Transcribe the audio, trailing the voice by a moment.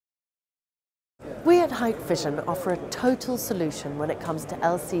We at Hikvision offer a total solution when it comes to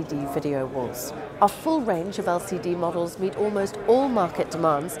LCD video walls. Our full range of LCD models meet almost all market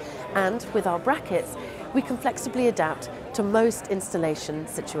demands, and with our brackets, we can flexibly adapt to most installation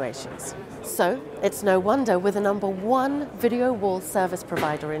situations. So, it's no wonder we're the #1 video wall service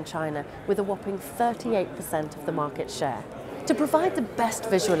provider in China with a whopping 38% of the market share. To provide the best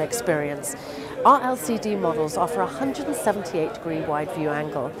visual experience, our LCD models offer a 178-degree wide view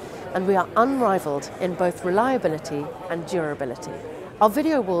angle, and we are unrivaled in both reliability and durability. Our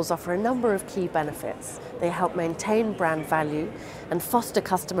video walls offer a number of key benefits. They help maintain brand value and foster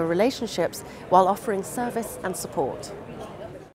customer relationships while offering service and support.